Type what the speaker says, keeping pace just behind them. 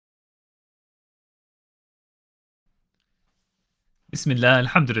بسم الله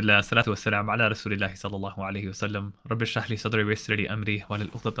الحمد لله الصلاة والسلام على رسول الله صلى الله عليه وسلم رب اشرح لي صدري ويسر لي أمري واحلل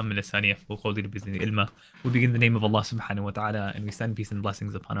عقدة من لساني يفقهوا قولي بإذن ilma. We begin in the name of Allah subhanahu wa ta'ala, and we send peace and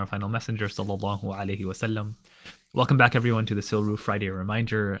blessings upon our final messenger sallallahu alaihi wasallam. Welcome back everyone to the Silru Friday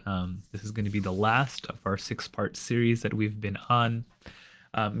Reminder. This is going to be the last of our 6-part series that we've been on,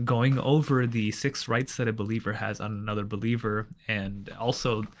 going over the 6 rights that a believer has on another believer. And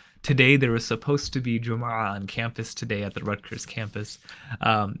also today there was supposed to be Jum'ah on campus today at the Rutgers campus,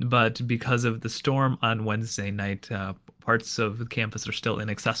 but because of the storm on Wednesday night, parts of the campus are still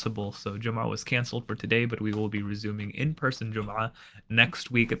inaccessible, so Jum'ah was canceled for today, but we will be resuming in-person Jum'ah next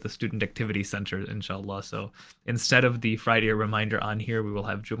week at the Student Activity Center, inshallah. So instead of the Friday reminder on here, we will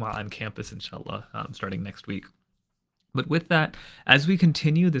have Jum'ah on campus, inshallah, starting next week. But with that, as we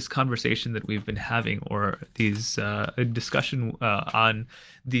continue this conversation that we've been having, or these discussion on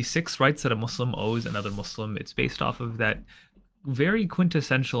the 6 rights that a Muslim owes another Muslim, it's based off of that very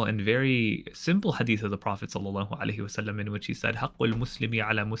quintessential and very simple hadith of the Prophet ﷺ, in which he said, "Haqqul muslimi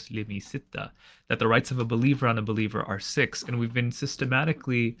ala muslimi sitta," that the rights of a believer on a believer are 6. And we've been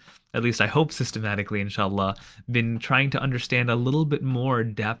systematically, at least I hope systematically, inshallah, been trying to understand a little bit more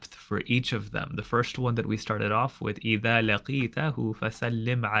depth for each of them. The first one that we started off with, إِذَا لَقِيتَهُ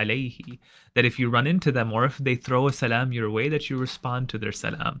فَسَلِّمْ عَلَيْهِ, that if you run into them or if they throw a salam your way, that you respond to their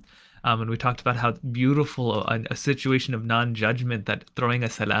salam. And we talked about how beautiful a situation of non-judgment that throwing a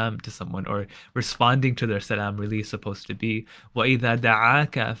salam to someone or responding to their salam really is supposed to be. وَإِذَا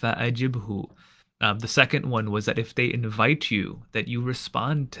دَعَاكَ فَأَجِبْهُ. The second one was that if they invite you, that you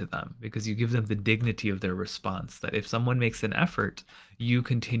respond to them because you give them the dignity of their response. That if someone makes an effort, you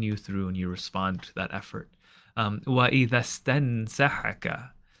continue through and you respond to that effort. وَإِذَا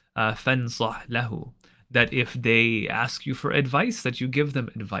اسْتَنْصَحَكَ فَانصَحْ لَهُ, that if they ask you for advice, that you give them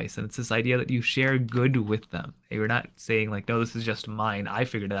advice. And it's this idea that you share good with them. You're not saying like, no, this is just mine, I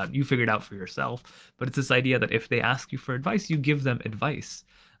figured it out, you figured it out for yourself. But it's this idea that if they ask you for advice, you give them advice.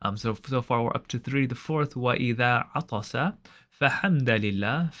 So far we're up to 3. The fourth, وَإِذَا عَطَسَ فَحَمْدَ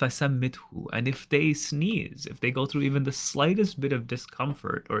لِلَّهِ فَسَمِّتْهُ, and if they sneeze, if they go through even the slightest bit of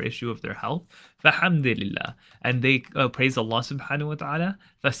discomfort or issue of their health, فَحَمْدَ لِلَّهِ, and they praise Allah subhanahu wa ta'ala,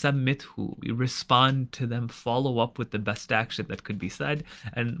 فَسَمِّتْهُ, we respond to them, follow up with the best action that could be said.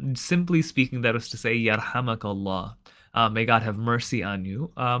 And simply speaking, that was to say, يَرْحَمَكَ Allah, may God have mercy on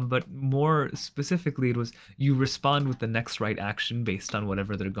you. But more specifically, it was you respond with the next right action based on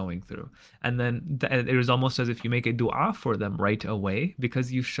whatever they're going through. And then it was almost as if you make a dua for them right away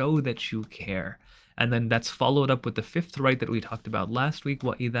because you show that you care. And then that's followed up with the 5th right that we talked about last week,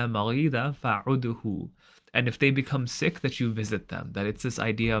 وَإِذَا مَغِيدَ فَعُدُهُ. And if they become sick, that you visit them. That it's this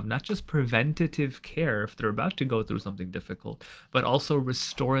idea of not just preventative care if they're about to go through something difficult, but also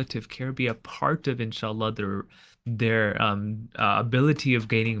restorative care. Be a part of, inshallah, their ability of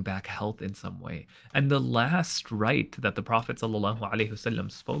gaining back health in some way. And the last right that the Prophet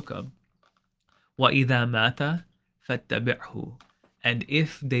ﷺ spoke of, وَإِذَا مَاتَ فَاتَّبِعْهُ, and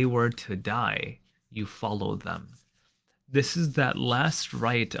if they were to die, you follow them. This is that last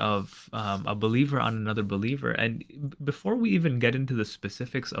right of a believer on another believer. And before we even get into the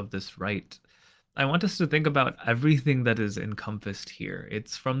specifics of this right, I want us to think about everything that is encompassed here.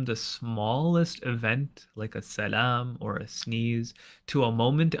 It's from the smallest event, like a salam or a sneeze, to a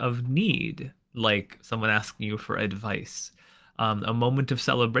moment of need, like someone asking you for advice, a moment of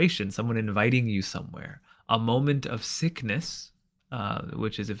celebration, someone inviting you somewhere, a moment of sickness,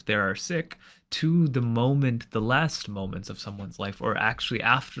 which is if they are sick, to the moment, the last moments of someone's life, or actually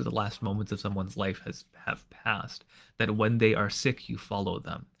after the last moments of someone's life have passed, that when they are sick, you follow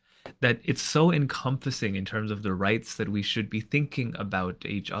them. That it's so encompassing in terms of the rights that we should be thinking about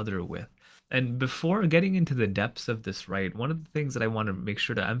each other with. And before getting into the depths of this right, one of the things that I want to make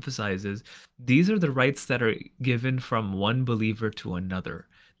sure to emphasize is these are the rights that are given from one believer to another.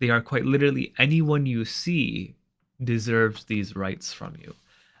 They are quite literally anyone you see deserves these rights from you.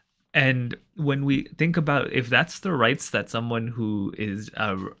 And when we think about if that's the rights that someone who is,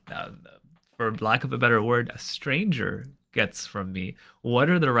 for lack of a better word, a stranger gets from me, what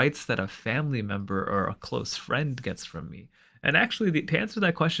are the rights that a family member or a close friend gets from me? And actually, to answer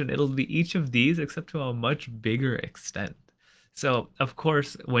that question, it'll be each of these, except to a much bigger extent. So, of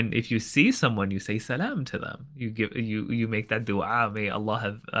course, if you see someone, you say salam to them. You make that dua. May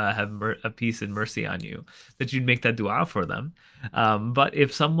Allah have a peace and mercy on you. That you'd make that dua for them. But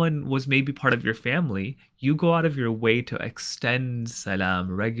if someone was maybe part of your family, you go out of your way to extend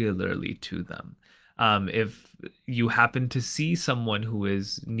salam regularly to them. If you happen to see someone who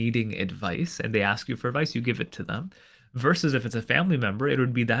is needing advice and they ask you for advice, you give it to them. Versus if it's a family member, it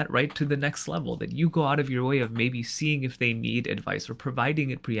would be that right to the next level, that you go out of your way of maybe seeing if they need advice or providing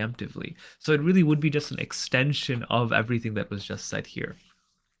it preemptively. So it really would be just an extension of everything that was just said here.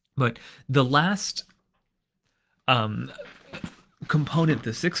 But the last um, component,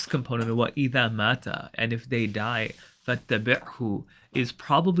 the sixth component of what إِذَا mata, and if they die, فَاتَّبِعْهُ, is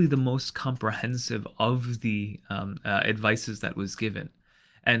probably the most comprehensive of the advices that was given.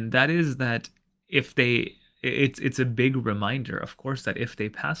 And that is that if they, it's a big reminder, of course, that if they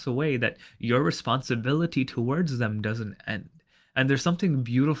pass away, that your responsibility towards them doesn't end. And there's something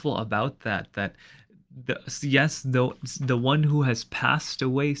beautiful about that, that yes, the one who has passed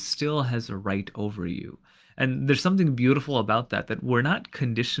away still has a right over you. And there's something beautiful about that, that we're not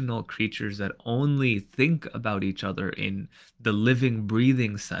conditional creatures that only think about each other in the living,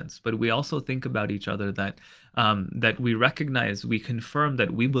 breathing sense, but we also think about each other that that we recognize, we confirm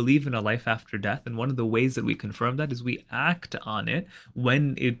that we believe in a life after death. And one of the ways that we confirm that is we act on it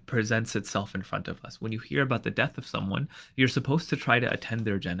when it presents itself in front of us. When you hear about the death of someone, you're supposed to try to attend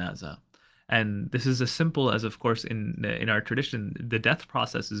their janazah. And this is as simple as, of course, in our tradition, the death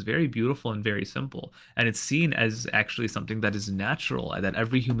process is very beautiful and very simple. And it's seen as actually something that is natural, that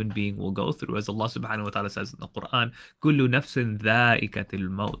every human being will go through. As Allah subhanahu wa ta'ala says in the Quran, كُلُّ نَفْسٍ ذَائِقَةِ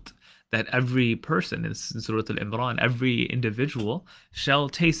الْمَوْتِ, that every person, in Surah Al-Imran, every individual shall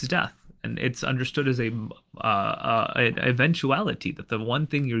taste death. And it's understood as an eventuality, that the one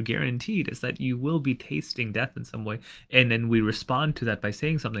thing you're guaranteed is that you will be tasting death in some way. And then we respond to that by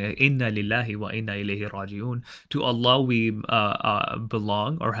saying something like, Inna lillahi wa inna ilayhi raji'un. To Allah we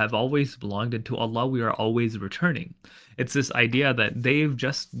belong, or have always belonged, and to Allah we are always returning. It's this idea that they've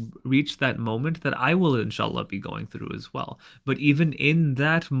just reached that moment that I will inshallah be going through as well. But even in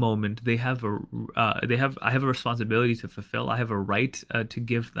that moment, I have a responsibility to fulfill. I have a right to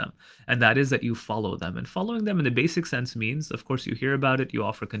give them, and that is that you follow them. And following them in the basic sense means, of course, you hear about it, you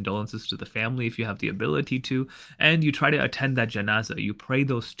offer condolences to the family if you have the ability to, and you try to attend that janazah. You pray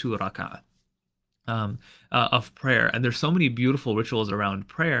those 2 rak'ah of prayer. And there's so many beautiful rituals around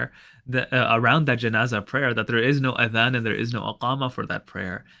prayer, that around that janazah prayer, that there is no adhan and there is no aqama for that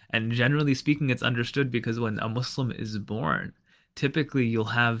prayer. And generally speaking, it's understood because when a Muslim is born, typically you'll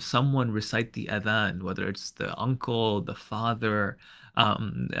have someone recite the adhan, whether it's the uncle, the father,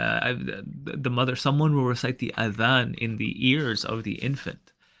 the mother. Someone will recite the adhan in the ears of the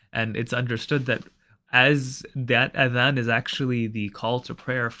infant. And it's understood that as that adhan is actually the call to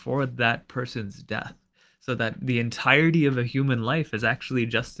prayer for that person's death. So that the entirety of a human life is actually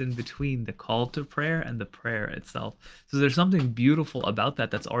just in between the call to prayer and the prayer itself. So there's something beautiful about that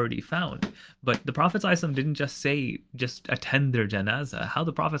that's already found. But the Prophet ﷺ didn't just say, just attend their janazah. How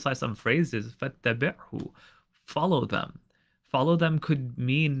the Prophet ﷺ phrased is, فَاتَّبِعْهُ, follow them. Follow them could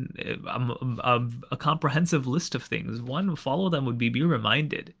mean a comprehensive list of things. One, follow them would be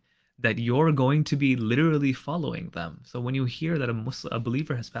reminded that you're going to be literally following them. So when you hear that a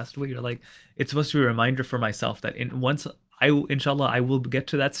believer has passed away, you're like, it's supposed to be a reminder for myself that inshallah, I will get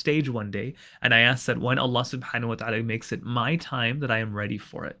to that stage one day. And I ask that when Allah subhanahu wa ta'ala makes it my time, that I am ready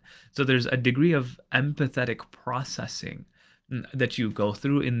for it. So there's a degree of empathetic processing that you go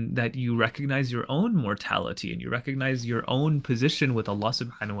through, in that you recognize your own mortality and you recognize your own position with Allah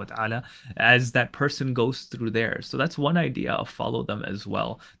subhanahu wa ta'ala as that person goes through theirs. So that's one idea of follow them as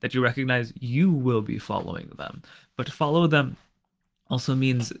well, that you recognize you will be following them. But follow them also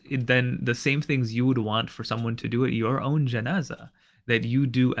means then the same things you would want for someone to do at your own janazah, that you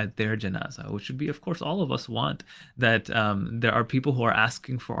do at their janazah, which would be, of course, all of us want that there are people who are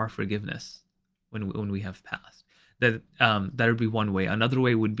asking for our forgiveness when we have passed. That would be one way. Another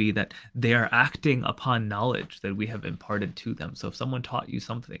way would be that they are acting upon knowledge that we have imparted to them. So if someone taught you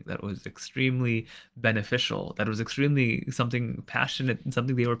something that was extremely beneficial, that was extremely something passionate,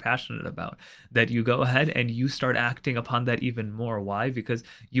 something they were passionate about, that you go ahead and you start acting upon that even more. Why? Because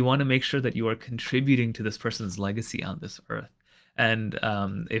you want to make sure that you are contributing to this person's legacy on this earth. And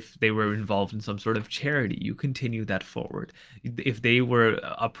if they were involved in some sort of charity, you continue that forward. If they were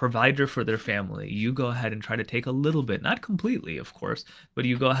a provider for their family, you go ahead and try to take a little bit, not completely, of course, but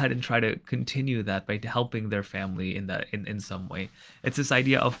you go ahead and try to continue that by helping their family in some way. It's this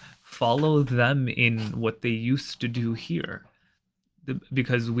idea of follow them in what they used to do here.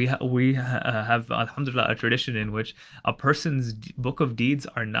 Because we have alhamdulillah a tradition in which a person's book of deeds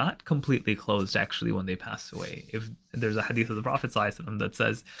are not completely closed actually when they pass away. If there's a hadith of the Prophet ﷺ that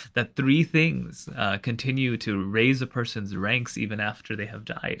says that 3 things continue to raise a person's ranks even after they have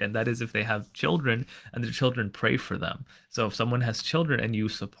died, and that is if they have children and their children pray for them. So if someone has children and you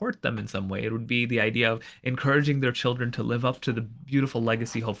support them in some way, it would be the idea of encouraging their children to live up to the beautiful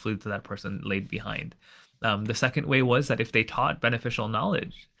legacy hopefully that person laid behind. The second way was that if they taught beneficial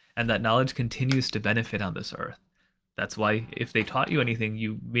knowledge, and that knowledge continues to benefit on this earth. That's why if they taught you anything,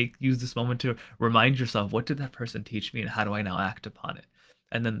 you use this moment to remind yourself, what did that person teach me and how do I now act upon it?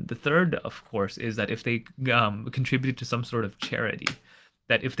 And then the third, of course, is that if they contributed to some sort of charity,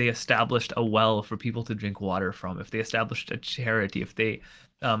 that if they established a well for people to drink water from, if they established a charity, if they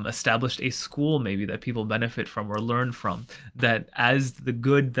established a school maybe that people benefit from or learn from, that as the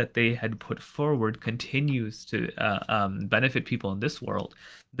good that they had put forward continues to benefit people in this world,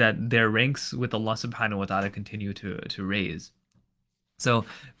 that their ranks with Allah subhanahu wa ta'ala continue to raise. So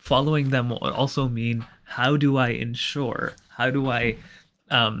following them will also mean, how do I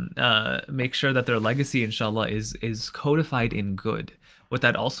make sure that their legacy, inshallah, is codified in good? What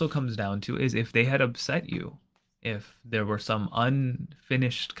that also comes down to is if they had upset you, if there were some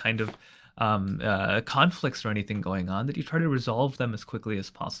unfinished kind of conflicts or anything going on, that you try to resolve them as quickly as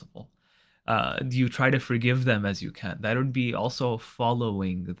possible. You try to forgive them as you can. That would be also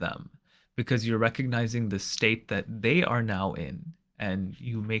following them, because you're recognizing the state that they are now in, and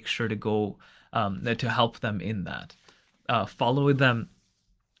you make sure to go to help them in that. Follow them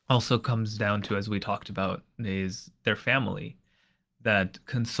also comes down to, as we talked about, is their family. That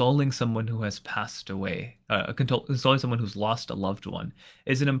consoling someone who has passed away, consoling someone who's lost a loved one,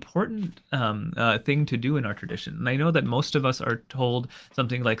 is an important thing to do in our tradition. And I know that most of us are told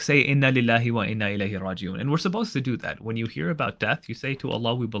something like, say, Inna lillahi wa inna ilayhi rajiun. And we're supposed to do that. When you hear about death, you say, to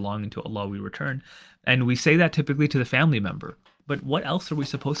Allah we belong and to Allah we return. And we say that typically to the family member. But what else are we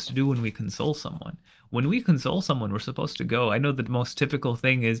supposed to do when we console someone? When we console someone, we're supposed to go. I know that the most typical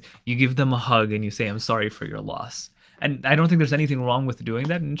thing is you give them a hug and you say, I'm sorry for your loss. And I don't think there's anything wrong with doing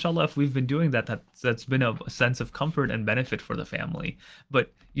that. And inshallah, if we've been doing that, that's been a sense of comfort and benefit for the family.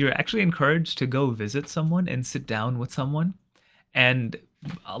 But you're actually encouraged to go visit someone and sit down with someone. And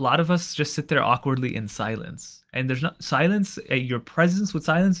a lot of us just sit there awkwardly in silence. And there's not silence. Your presence with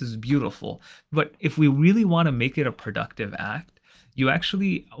silence is beautiful. But if we really want to make it a productive act, you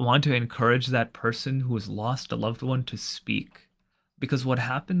actually want to encourage that person who has lost a loved one to speak. Because what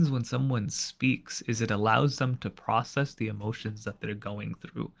happens when someone speaks is it allows them to process the emotions that they're going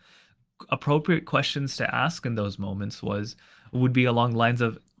through. Appropriate questions to ask in those moments would be along the lines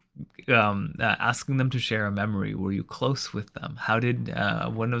of asking them to share a memory. Were you close with them?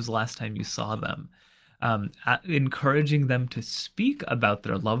 When was the last time you saw them? Encouraging them to speak about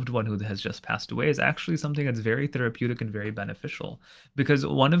their loved one who has just passed away is actually something that's very therapeutic and very beneficial. Because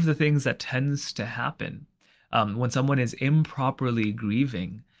one of the things that tends to happen when someone is improperly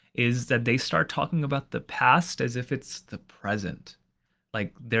grieving is that they start talking about the past as if it's the present.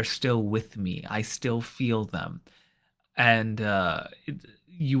 Like, they're still with me. I still feel them. And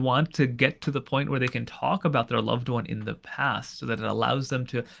you want to get to the point where they can talk about their loved one in the past so that it allows them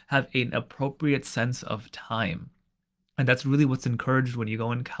to have an appropriate sense of time. And that's really what's encouraged when you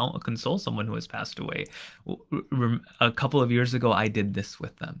go and console someone who has passed away. A couple of years ago, I did this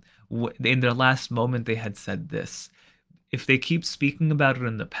with them. In their last moment, they had said this. If they keep speaking about it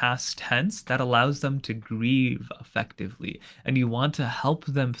in the past tense, that allows them to grieve effectively. And you want to help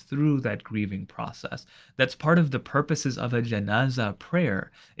them through that grieving process. That's part of the purposes of a janazah prayer,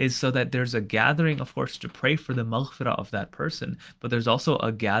 is so that there's a gathering, of course, to pray for the maghfirah of that person, but there's also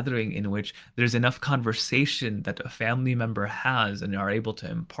a gathering in which there's enough conversation that a family member has and are able to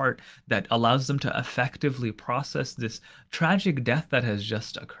impart that allows them to effectively process this tragic death that has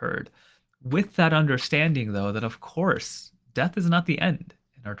just occurred. With that understanding, though, that of course, death is not the end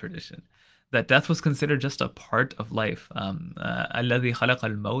in our tradition. That death was considered just a part of life. الَّذِي خَلَقَ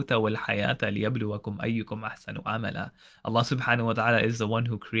الْمَوْتَ وَالْحَيَاةَ لِيَبْلُوَكُمْ أَيُّكُمْ أَحْسَنُ عَمَلًا. Allah subhanahu wa ta'ala is the one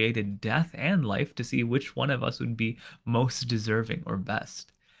who created death and life to see which one of us would be most deserving or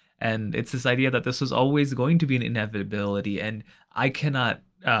best. And it's this idea that this was always going to be an inevitability, and I cannot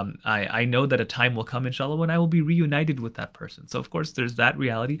I know that a time will come, inshallah, when I will be reunited with that person. So of course there's that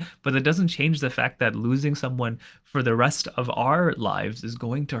reality, but that doesn't change the fact that losing someone for the rest of our lives is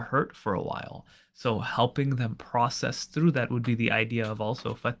going to hurt for a while. So helping them process through that would be the idea of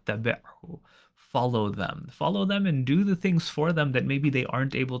also فَاتَّبِعْهُ. Follow them and do the things for them that maybe they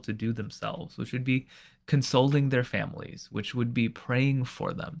aren't able to do themselves, which would be consoling their families, which would be praying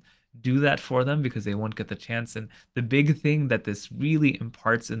for them. Do that for them because they won't get the chance. And the big thing that this really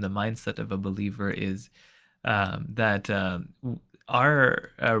imparts in the mindset of a believer is that our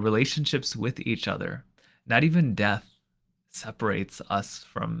relationships with each other, not even death, separates us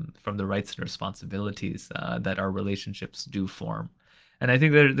from the rights and responsibilities that our relationships do form. And I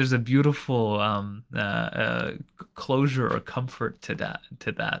think there's a beautiful closure or comfort to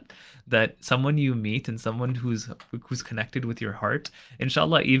that someone you meet and someone who's connected with your heart,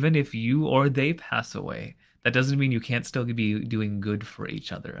 inshallah, even if you or they pass away, that doesn't mean you can't still be doing good for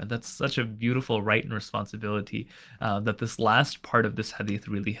each other. And that's such a beautiful right and responsibility that this last part of this hadith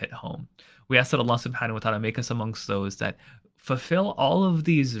really hit home. We ask that Allah subhanahu wa ta'ala make us amongst those that fulfill all of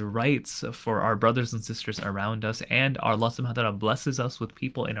these rights for our brothers and sisters around us, and Allah subhanahu wa ta'ala blesses us with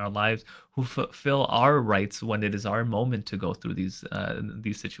people in our lives who fulfill our rights when it is our moment to go through these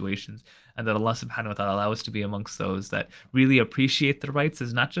situations, and that Allah subhanahu wa ta'ala allow us to be amongst those that really appreciate the rights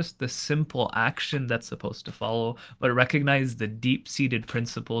as not just the simple action that's supposed to follow, but recognize the deep-seated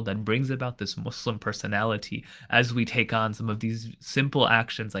principle that brings about this Muslim personality as we take on some of these simple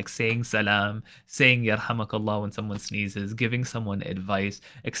actions like saying salam, saying yarhamakallah when someone sneezes, giving someone advice,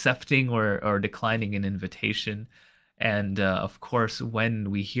 accepting or declining an invitation. And of course, when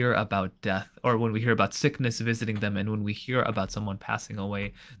we hear about death or when we hear about sickness visiting them and when we hear about someone passing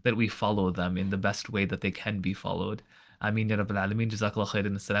away, that we follow them in the best way that they can be followed. Ameen ya Rabbil Alameen. Jazakallah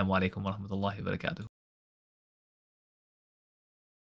khairan. Assalamu alaikum wa rahmatullahi wa barakatuh.